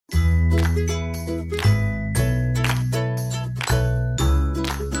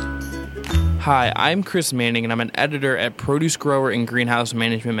Hi, I'm Chris Manning, and I'm an editor at Produce Grower and Greenhouse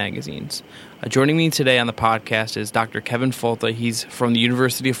Management magazines. Joining me today on the podcast is Dr. Kevin Folta. He's from the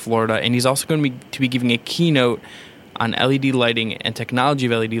University of Florida, and he's also going to be giving a keynote on LED lighting and technology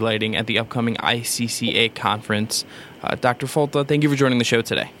of LED lighting at the upcoming ICCEA conference. Dr. Folta, thank you for joining the show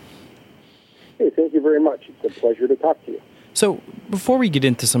today. Hey, thank you very much. It's a pleasure to talk to you. So, before we get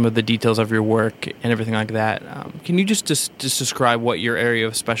into some of the details of your work and everything like that, can you just describe what your area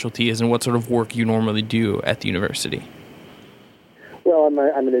of specialty is and what sort of work you normally do at the university? Well,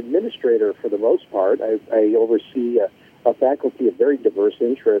 I'm an administrator for the most part. I oversee a faculty of very diverse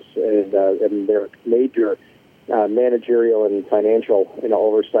interests, and their major managerial and financial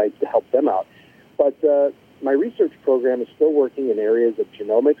oversight to help them out. But my research program is still working in areas of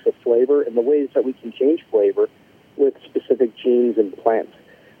genomics of flavor and the ways that we can change flavor with specific genes in plants.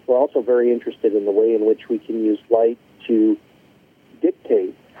 We're also very interested in the way in which we can use light to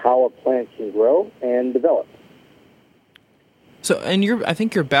dictate how a plant can grow and develop. So, and I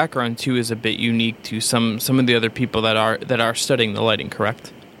think your background too is a bit unique to some of the other people that are studying the lighting,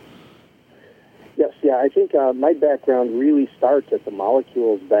 correct? Yes, yeah. I think my background really starts at the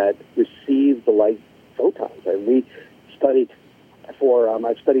molecules that receive the light photons, and we studied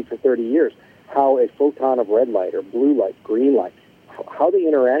I've studied for 30 years. How a photon of red light or blue light, green light, how they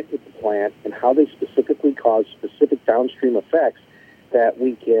interact with the plant and how they specifically cause specific downstream effects that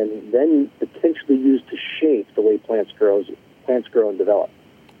we can then potentially use to shape the way plants grow and develop.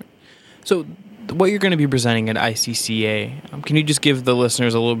 So what you're going to be presenting at ICCEA, can you just give the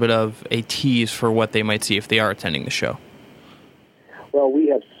listeners a little bit of a tease for what they might see if they are attending the show? Well, we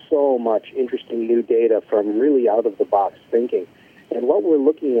have so much interesting new data from really out-of-the-box thinking. And what we're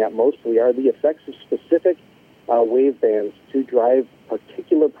looking at mostly are the effects of specific wave bands to drive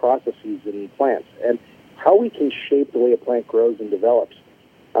particular processes in plants and how we can shape the way a plant grows and develops.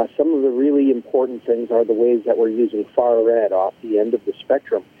 Some of the really important things are the ways that we're using far red off the end of the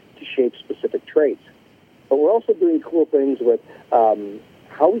spectrum to shape specific traits. But we're also doing cool things with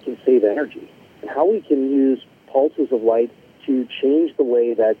how we can save energy and how we can use pulses of light to change the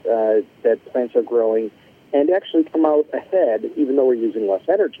way that plants are growing and actually come out ahead, even though we're using less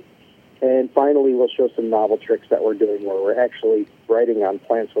energy. And finally, we'll show some novel tricks that we're doing where we're actually writing on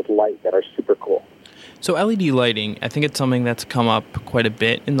plants with light that are super cool. So LED lighting, I think it's something that's come up quite a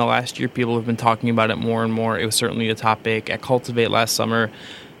bit in the last year. People have been talking about it more and more. It was certainly a topic at Cultivate last summer.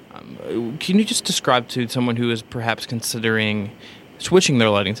 Can you just describe to someone who is perhaps considering switching their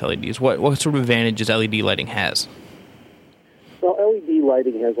lighting to LEDs, what sort of advantages LED lighting has? Well, LED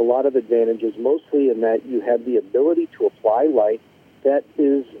lighting has a lot of advantages, mostly in that you have the ability to apply light that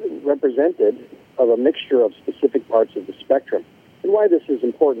is represented of a mixture of specific parts of the spectrum. And why this is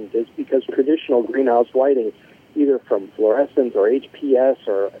important is because traditional greenhouse lighting, either from fluorescence or HPS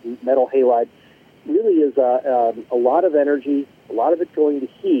or metal halide, really is a lot of energy, a lot of it going to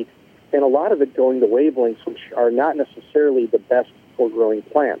heat, and a lot of it going to wavelengths which are not necessarily the best for growing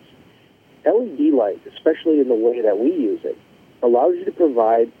plants. LED light, especially in the way that we use it, allows you to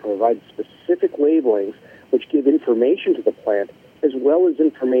provide specific wavelengths which give information to the plant as well as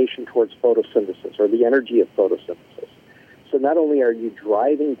information towards photosynthesis or the energy of photosynthesis. So not only are you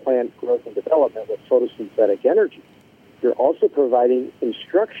driving plant growth and development with photosynthetic energy, you're also providing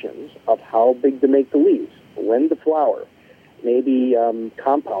instructions of how big to make the leaves, when to flower, maybe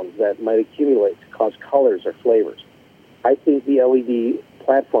compounds that might accumulate to cause colors or flavors. I think the LED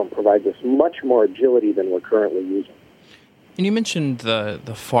platform provides us much more agility than we're currently using. And you mentioned the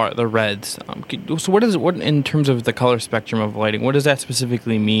reds. So what in terms of the color spectrum of lighting, what does that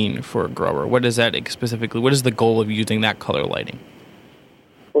specifically mean for a grower? What is the goal of using that color lighting?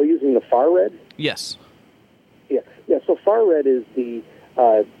 Well, using the far red? Yes. Yeah. So far red is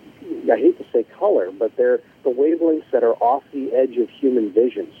I hate to say color, but they're the wavelengths that are off the edge of human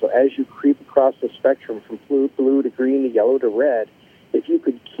vision. So as you creep across the spectrum from blue to green to yellow to red, if you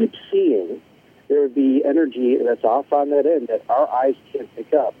could keep seeing, there would be energy that's off on that end that our eyes can't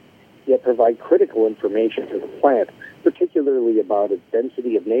pick up, yet provide critical information to the plant, particularly about its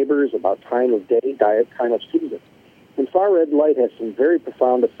density of neighbors, about time of day, time of season. And far red light has some very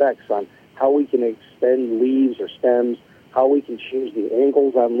profound effects on how we can extend leaves or stems, how we can change the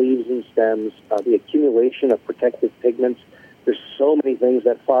angles on leaves and stems, the accumulation of protective pigments. There's so many things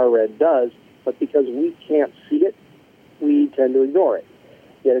that far red does, but because we can't see it, we tend to ignore it.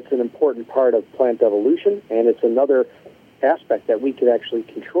 Yet it's an important part of plant evolution, and it's another aspect that we can actually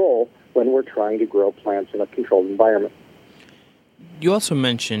control when we're trying to grow plants in a controlled environment. You also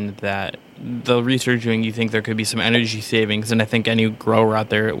mentioned that the research doing, you think there could be some energy savings, and I think any grower out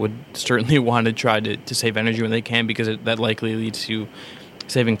there would certainly want to try to save energy when they can, because that likely leads to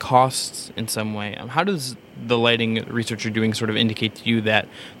saving costs in some way. How does the lighting research you're doing sort of indicate to you that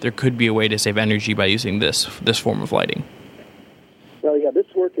there could be a way to save energy by using this form of lighting? Well, yeah, this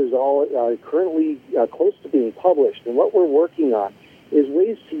work is all currently close to being published, and what we're working on is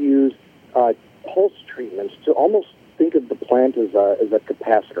ways to use pulse treatments to almost think of the plant as a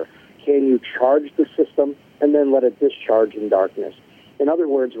capacitor. Can you charge the system and then let it discharge in darkness? In other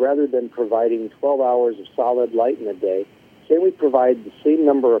words, rather than providing 12 hours of solid light in a day, can we provide the same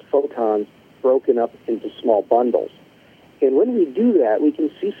number of photons broken up into small bundles? And when we do that, we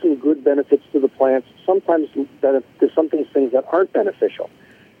can see some good benefits to the plants, sometimes to some things that aren't beneficial.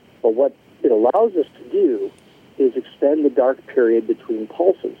 But what it allows us to do is extend the dark period between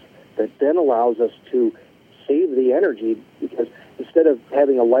pulses. That then allows us to save the energy, because instead of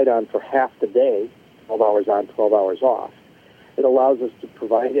having a light on for half the day, 12 hours on, 12 hours off, it allows us to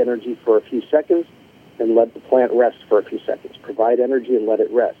provide energy for a few seconds and let the plant rest for a few seconds. Provide energy and let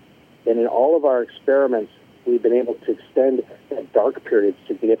it rest. And in all of our experiments, we've been able to extend that dark period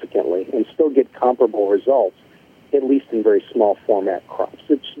significantly and still get comparable results, at least in very small format crops.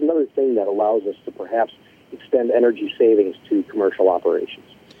 It's another thing that allows us to perhaps extend energy savings to commercial operations.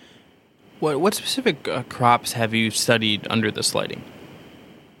 What specific crops have you studied under this lighting?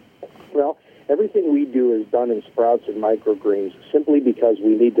 Well, everything we do is done in sprouts and microgreens simply because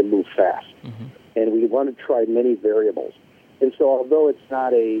we need to move fast. Mm-hmm. And we want to try many variables. And so although it's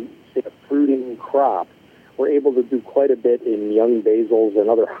not a fruiting crop, we're able to do quite a bit in young basils and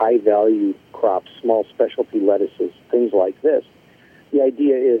other high-value crops, small specialty lettuces, things like this. The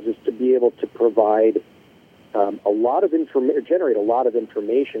idea is to be able to provide a lot of generate a lot of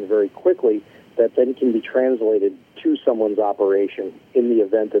information very quickly that then can be translated to someone's operation in the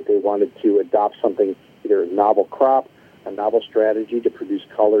event that they wanted to adopt something, either a novel crop, a novel strategy to produce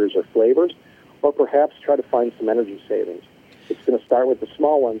colors or flavors, or perhaps try to find some energy savings. It's going to start with the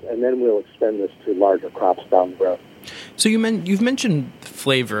small ones, and then we'll extend this to larger crops down the road. So you've mentioned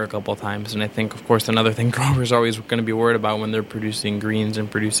flavor a couple of times, and I think, of course, another thing growers are always going to be worried about when they're producing greens and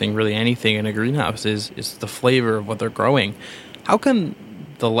producing really anything in a greenhouse is the flavor of what they're growing. How can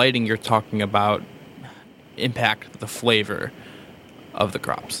the lighting you're talking about impact the flavor of the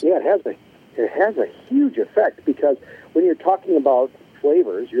crops? Yeah, it has a huge effect, because when you're talking about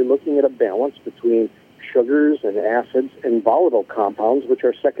flavors, you're looking at a balance between sugars and acids and volatile compounds, which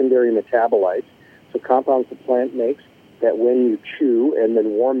are secondary metabolites. So compounds the plant makes that when you chew and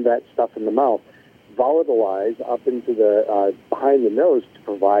then warm that stuff in the mouth, volatilize up into the behind the nose to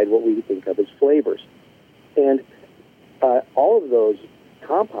provide what we think of as flavors. And all of those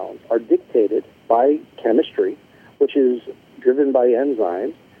compounds are dictated by chemistry, which is driven by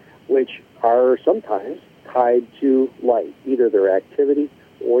enzymes, which are sometimes tied to light, either their activity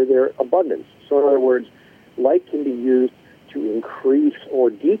or their abundance. So in other words, light can be used to increase or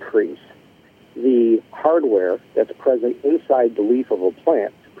decrease the hardware that's present inside the leaf of a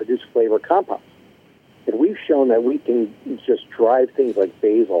plant to produce flavor compounds. And we've shown that we can just drive things like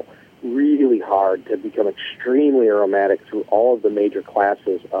basil really hard to become extremely aromatic through all of the major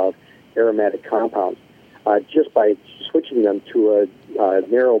classes of aromatic compounds, just by switching them to a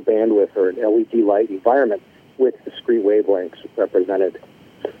narrow bandwidth or an LED light environment with discrete wavelengths represented.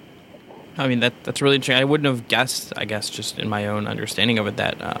 I mean, that's really interesting. I wouldn't have guessed, I guess, just in my own understanding of it,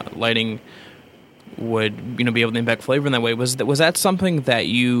 that lighting would be able to impact flavor in that way. Was that something that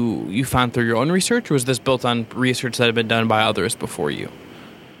you found through your own research, or was this built on research that had been done by others before you?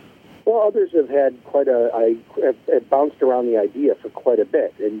 Well, others have had have bounced around the idea for quite a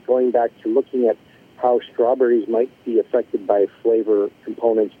bit, and going back to looking at how strawberries might be affected by flavor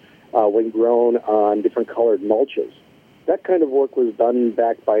components when grown on different colored mulches. That kind of work was done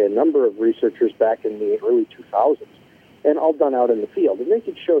back by a number of researchers back in the early 2000s, and all done out in the field, and they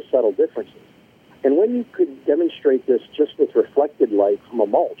could show subtle differences. And when you could demonstrate this just with reflected light from a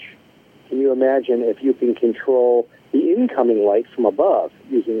mulch, can you imagine if you can control the incoming light from above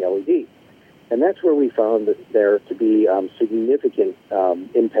using LED? And that's where we found that there to be significant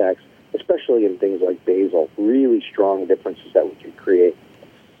impacts, especially in things like basil, really strong differences that we could create.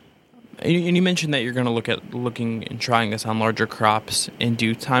 And you mentioned that you're going to looking and trying this on larger crops in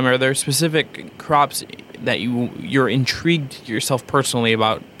due time. Are there specific crops that you're intrigued yourself personally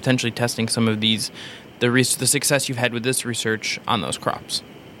about potentially testing some of the success you've had with this research on those crops?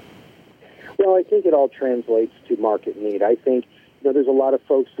 Well, I think it all translates to market need. I think there's a lot of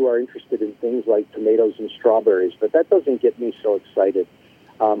folks who are interested in things like tomatoes and strawberries, but that doesn't get me so excited.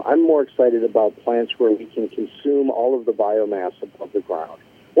 I'm more excited about plants where we can consume all of the biomass above the ground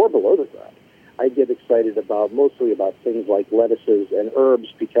or below the ground. I get excited mostly about things like lettuces and herbs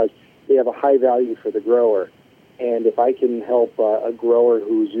because they have a high value for the grower, And if I can help a grower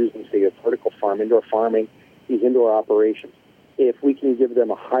who's using, say, a vertical farm, indoor farming, these indoor operations, if we can give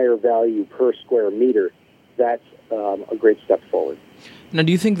them a higher value per square meter, that's a great step forward. Now,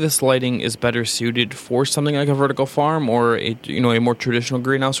 do you think this lighting is better suited for something like a vertical farm or a more traditional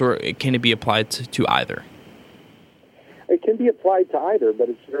greenhouse, or can it be applied to either? It can be applied to either, but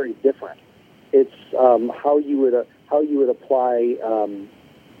it's very different. It's how you would apply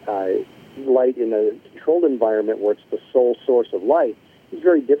light in a controlled environment where it's the sole source of light is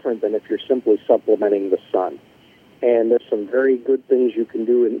very different than if you're simply supplementing the sun. And there's some very good things you can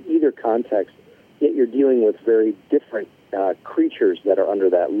do in either context, yet you're dealing with very different creatures that are under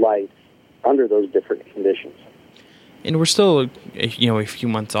that light, under those different conditions. And we're still, a few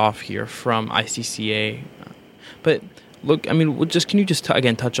months off here from ICCEA, but look, can you just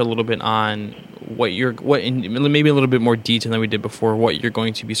again touch a little bit on what in maybe a little bit more detail than we did before, what you're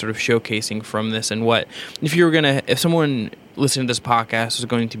going to be sort of showcasing from this, and if someone listening to this podcast is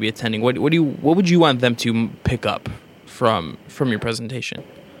going to be attending, what would you want them to pick up from your presentation?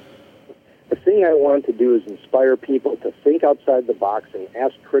 The thing I want to do is inspire people to think outside the box and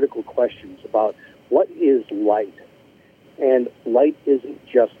ask critical questions about what is light. And light isn't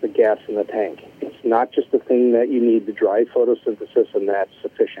just the gas in the tank. It's not just the thing that you need to drive photosynthesis and that's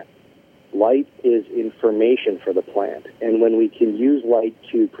sufficient. Light is information for the plant. And when we can use light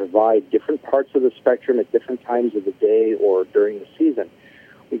to provide different parts of the spectrum at different times of the day or during the season,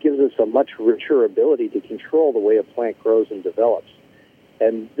 it gives us a much richer ability to control the way a plant grows and develops.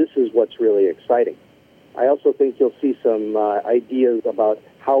 And this is what's really exciting. I also think you'll see some ideas about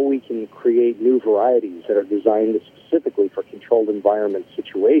how we can create new varieties that are designed specifically for controlled environment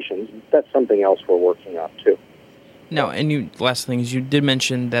situations. That's something else we're working on, too. Now, last thing is you did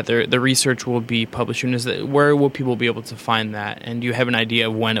mention that the research will be published. Where will people be able to find that? And do you have an idea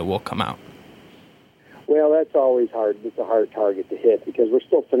of when it will come out? Well, that's always hard. It's a hard target to hit because we're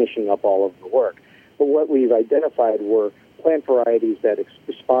still finishing up all of the work. But what we've identified were plant varieties that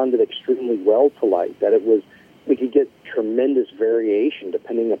responded extremely well to light, that we could get tremendous variation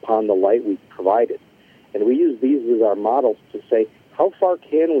depending upon the light we provided. And we use these as our models to say, how far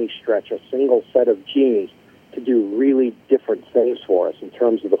can we stretch a single set of genes to do really different things for us in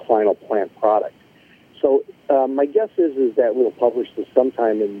terms of the final plant product? So my guess is that we'll publish this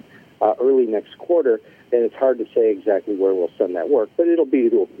sometime in early next quarter, and it's hard to say exactly where we'll send that work, but it'll be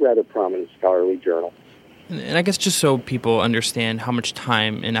to a rather prominent scholarly journal. And I guess just so people understand how much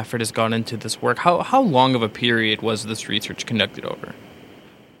time and effort has gone into this work, how long of a period was this research conducted over?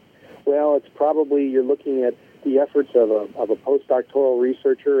 Well, it's probably, you're looking at the efforts of a postdoctoral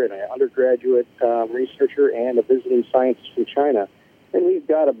researcher and an undergraduate researcher and a visiting scientist from China. And we've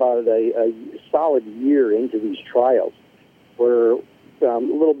got about a solid year into these trials. We're a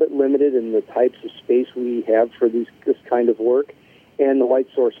little bit limited in the types of space we have for this kind of work and the light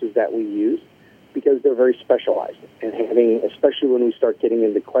sources that we use, because they're very specialized. And especially when we start getting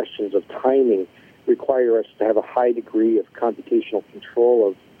into questions of timing, require us to have a high degree of computational control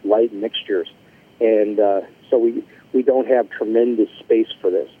of light mixtures. And so we don't have tremendous space for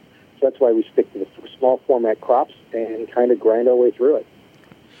this. So that's why we stick to the small format crops and kind of grind our way through it.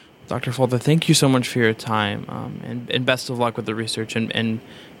 Dr. Folta, thank you so much for your time, and best of luck with the research, and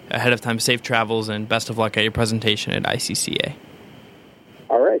ahead of time, safe travels, and best of luck at your presentation at ICCEA.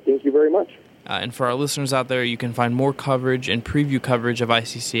 All right, thank you very much. And for our listeners out there, you can find more coverage and preview coverage of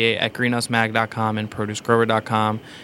ICCEA at greenhousemag.com and producegrower.com.